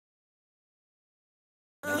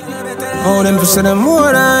Oh, them for say them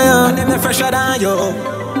more than you, and them fresher than you.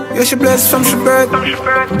 Yeah, she blessed from she birth.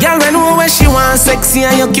 Girl, we know where she want, sexy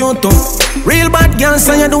and you cute too. Real bad girl,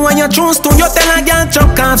 so you do what you choose to. You tell a girl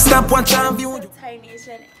chuck off, stop watch and view. Thai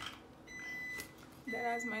Nation.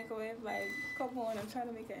 That's microwave. Like, come on, I'm trying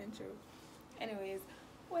to make an intro. Anyways,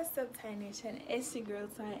 what's up, Thai Nation? It's your girl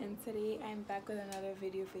Thai, and today I'm back with another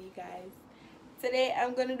video for you guys. Today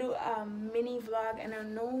I'm gonna do a mini vlog, and I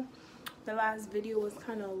know the last video was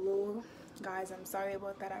kind of low, guys. I'm sorry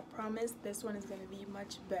about that. I promise this one is gonna be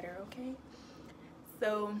much better. Okay,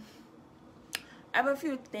 so I have a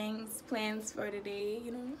few plans for today.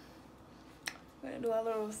 You know, I'm gonna do a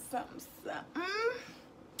little something,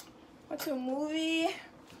 watch a movie.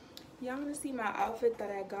 Y'all gonna see my outfit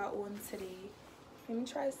that I got on today. Let me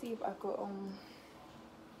try to see if I could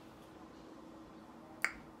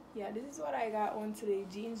yeah, this is what I got on today.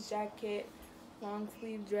 Jeans jacket, long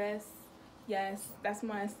sleeve dress. Yes, that's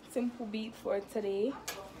my simple beat for today.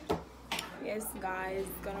 Yes, guys,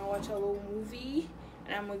 gonna watch a little movie,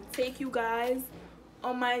 and I'm gonna take you guys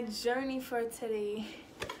on my journey for today.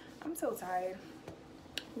 I'm so tired,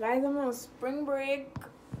 guys. I'm on spring break.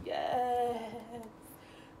 Yes,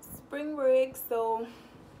 spring break, so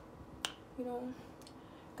you know,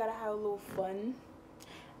 gotta have a little fun,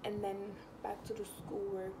 and then back to the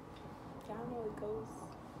schoolwork. Y'all know it goes.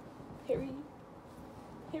 Period.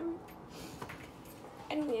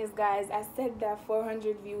 Anyways, guys, I said that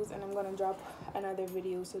 400 views and I'm gonna drop another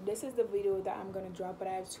video. So this is the video that I'm gonna drop, but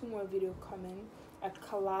I have 2 more videos coming, a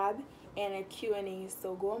collab and a Q&A.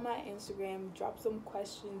 So go on my Instagram, drop some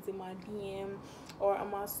questions in my DM or on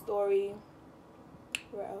my story.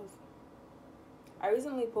 Where else? I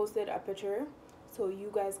recently posted a picture, so you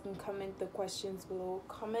guys can comment the questions below.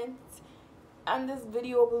 Comment on this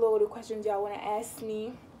video below the questions y'all want to ask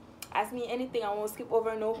me. Ask me anything. I won't skip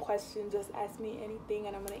over no question. Just ask me anything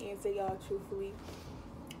and I'm gonna answer y'all truthfully.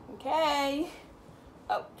 Okay.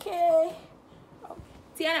 Tiana,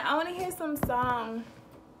 I want to hear some song.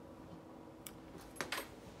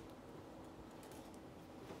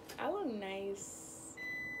 I look nice.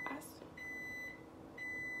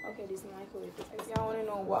 Okay, this is microwave. Y'all want to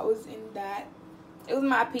know what was in that? It was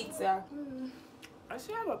my pizza. I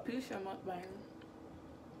should have a pizza mukbang.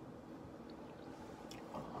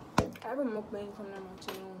 I have a mukbang coming on my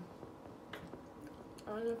channel. I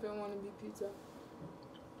don't know if I want to be pizza.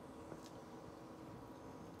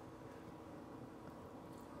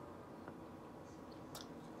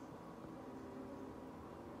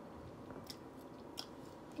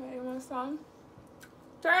 Okay, you want some?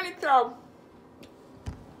 Turn it up.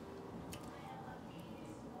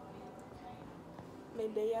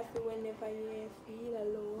 Maybe I feel whenever you feel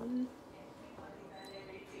alone.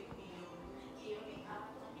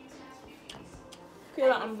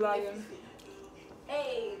 Kayla, I'm vlogging.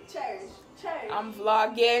 Hey, church. I'm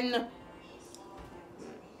vlogging.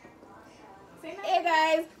 Hey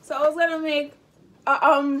guys, so I was gonna make what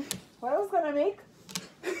I was gonna make?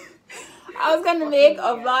 I was gonna make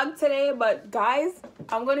a vlog today, but guys,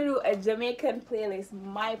 I'm gonna do a Jamaican playlist,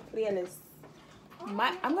 my playlist.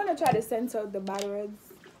 I'm gonna try to censor out the bad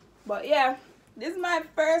words, but yeah, this is my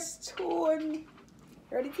first tune.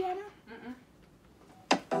 Ready, Tiana?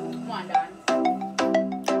 Come on, Don.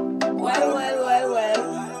 Well.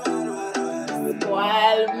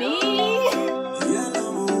 Spoil me.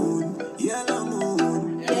 Yeah.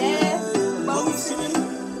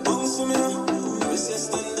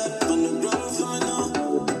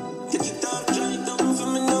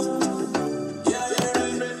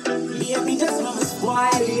 Baby, just wanna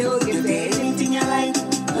spoil you. Give me anything you like.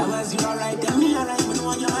 Long as you alright, tell me alright. When you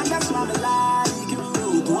want your hand, that's what I like. You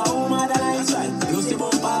do a woman that likes right. You see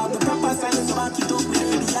bump out the proper signs, so I keep up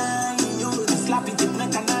me behind. You just slap it, it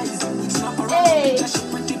mechanized. Snap around the picture, she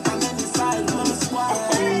pretty on any side. Wanna spoil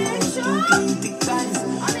you. Thick ties.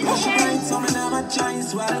 Rush right, so me never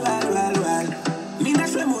choice. Well. Me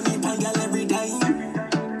dash my money pan girl every time.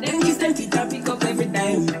 Then kiss them teeth and pick up every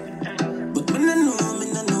time. But me no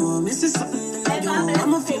know. Me see something that I do.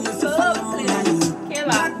 I'ma feel me for fun.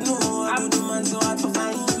 Kayla,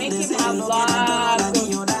 make him a vlog.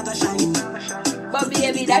 But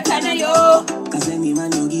baby, that's on you.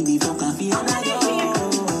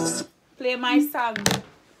 Play my song.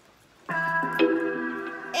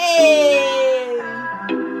 Hey.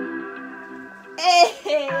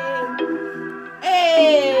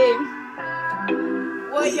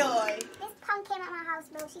 Woyoy. This punk came at my house,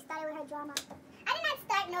 bro. She started with her drama. I did not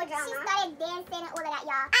start no drama. She started dancing and all of that,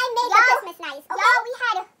 y'all. I made the Christmas nice. Okay? Y'all, we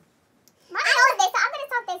had... I know this, so I'm going to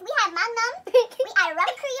talk this. We had Magnum. We had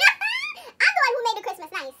rum cream. I'm the one who made the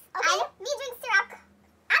Christmas nice. Okay? Me drink syrup.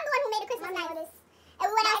 I'm the one who made the Christmas nice. And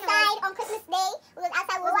we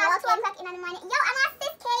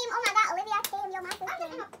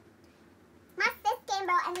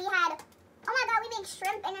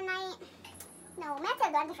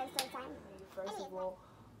First of all,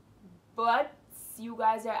 but you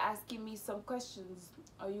guys are asking me some questions.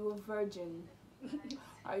 Are you a virgin?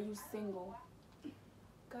 Are you single?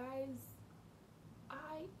 Guys,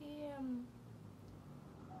 I am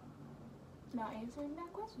not answering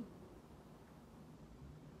that question.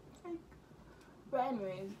 Like, but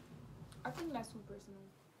anyways, I think that's too personal.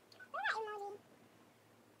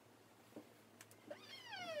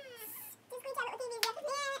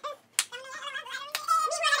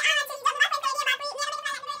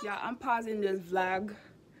 Yeah, I'm pausing this vlog.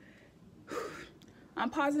 I'm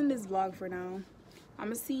pausing this vlog for now. I'm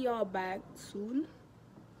gonna see y'all back soon.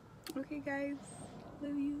 Okay, guys.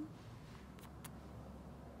 Love you.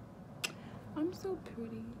 I'm so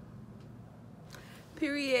pretty.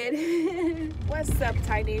 Period. What's up,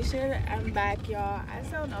 Thai Nation? I'm back, y'all. I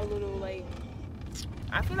sound a little like,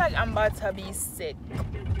 I feel like I'm about to be sick.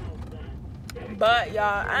 But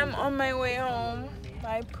y'all, I'm on my way home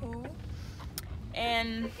by poo.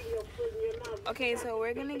 And okay, so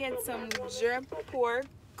we're gonna get some jerk pork.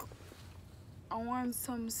 I want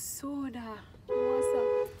some soda.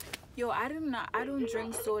 Yo, I don't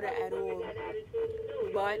drink soda at all,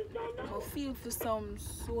 but I feel for some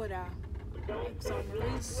soda, like some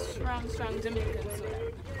really strong Jamaican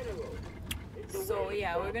soda. So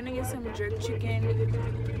yeah, we're gonna get some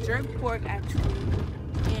jerk pork actually,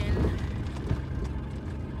 and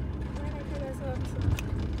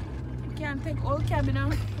I can't take all cabin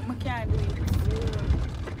out. I can't do it.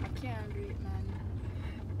 I can't do it, man.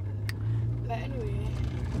 But anyway,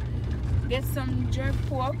 get some jerk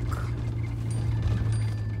pork.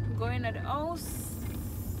 Go in at the house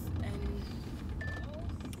and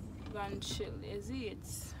go and chill. Is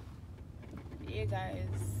it? Yeah, guys.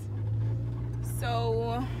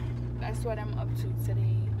 So that's what I'm up to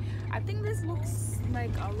today. I think this looks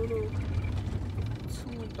like a little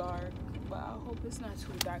too dark, but I hope it's not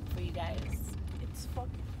too dark for you guys. It's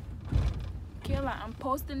fucking Kayla, I'm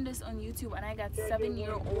posting this on YouTube and I got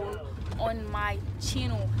 7-year-old on my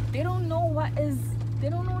channel. They don't know they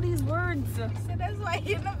don't know these words. So that's why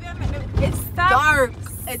you know it's dark.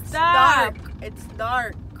 It's dark. It's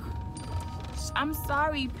dark. I'm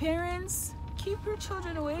sorry, parents. Keep your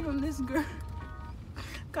children away from this girl.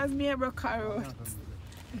 Cause me I broke her out.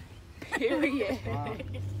 Period.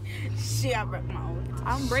 She I broke my out.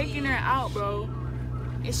 I'm breaking her out, bro.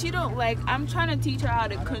 And she don't like, I'm trying to teach her how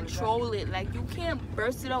to control it. Like, you can't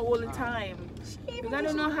burst it out all the time. You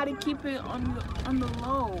gotta know how to keep it on the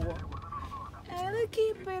low. How to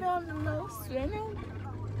keep it on the low, you know?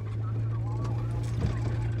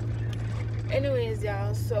 Anyways,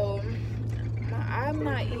 y'all, so I'm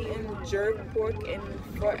not eating jerk pork in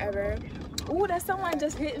forever. Ooh, that someone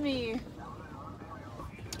just hit me.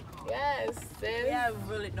 Yes, sis. Yeah,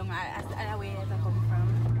 really don't. I where I come from.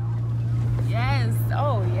 Yes.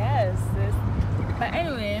 Oh, yes, sis. But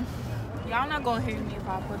anyway, y'all not gonna hear me if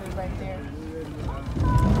I put it right there.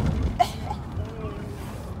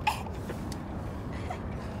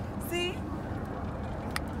 See?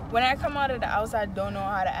 When I come out of the house, I don't know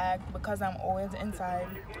how to act because I'm always inside.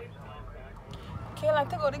 Kayla,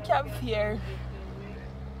 take out the cab here.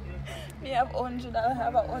 Me have $100,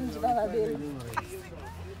 have a $100 bill.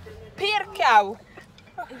 Per cow.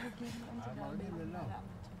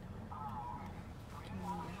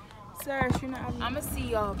 Sir, I'm gonna see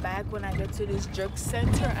y'all back when I get to this jerk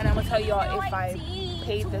center, and I'm gonna tell y'all if I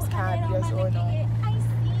paid this cab, yes or no.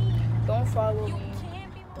 Don't follow me.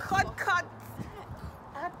 Cut.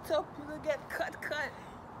 Act up, you don't get cut.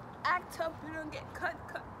 Act up, you don't get cut.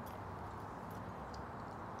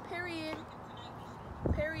 Period.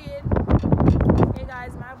 Hey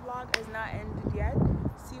guys, my vlog is not ended yet.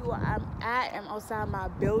 See where I'm at. I'm outside my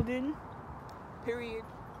building. Period.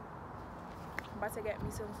 I'm about to get me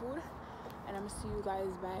some food, and I'm gonna see you guys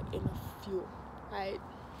back in a few. Alright.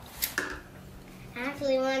 I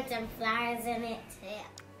actually want some flowers in it too.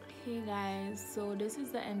 Hey guys, so this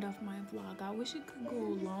is the end of my vlog. I wish it could go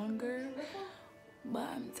longer, but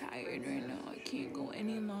I'm tired right now. I can't go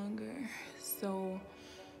any longer. So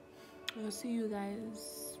I'll see you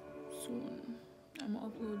guys soon. I'm gonna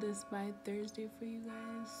upload this by Thursday for you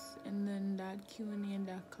guys, and then that Q&A and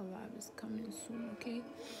that collab is coming soon, okay?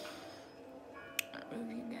 I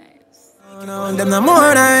love you guys. No, them no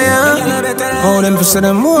more than you. Oh, them for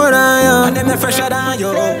them more than you. And them no fresher than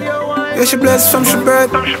you. Yeah, she blessed from she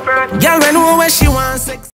birth. Girl, we know where she wants sex.